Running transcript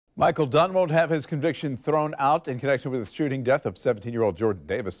Michael Dunn won't have his conviction thrown out in connection with the shooting death of 17-year-old Jordan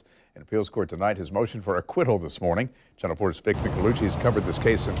Davis. An appeals court denied his motion for acquittal this morning. Channel 4's Vic Michelucci has covered this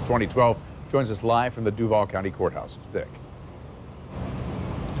case since 2012. Joins us live from the Duval County Courthouse. Vic.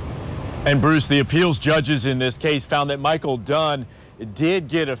 And Bruce, the appeals judges in this case found that Michael Dunn did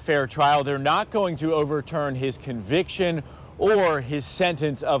get a fair trial. They're not going to overturn his conviction or his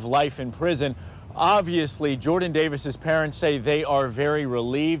sentence of life in prison. Obviously, Jordan Davis's parents say they are very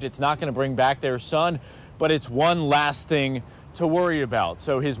relieved. It's not going to bring back their son, but it's one last thing to worry about.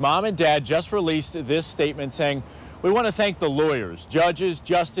 So his mom and dad just released this statement saying, "We want to thank the lawyers, judges,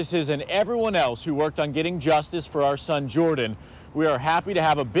 justices, and everyone else who worked on getting justice for our son Jordan. We are happy to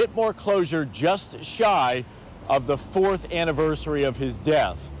have a bit more closure just shy of the 4th anniversary of his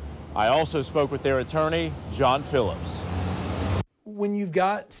death." I also spoke with their attorney, John Phillips. When you've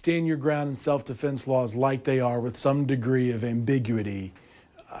got stand your ground and self-defense laws like they are with some degree of ambiguity,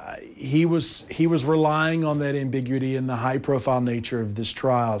 he was relying on that ambiguity and the high-profile nature of this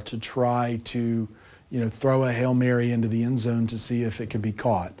trial to try to, throw a Hail Mary into the end zone to see if it could be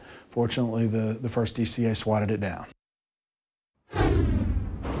caught. Fortunately, the first DCA swatted it down.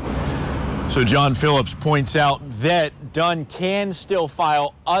 So John Phillips points out that Dunn can still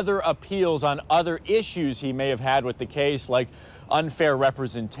file other appeals on other issues he may have had with the case, like unfair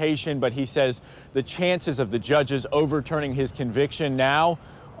representation, but he says the chances of the judges overturning his conviction now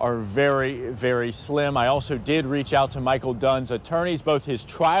are very, very slim. I also did reach out to Michael Dunn's attorneys, both his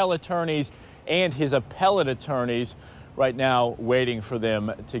trial attorneys and his appellate attorneys, right now waiting for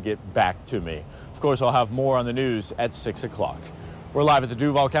them to get back to me. Of course, I'll have more on the news at 6 o'clock. We're live at the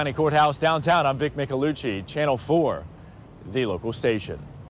Duval County Courthouse downtown. I'm Vic Michelucci, Channel 4, the local station.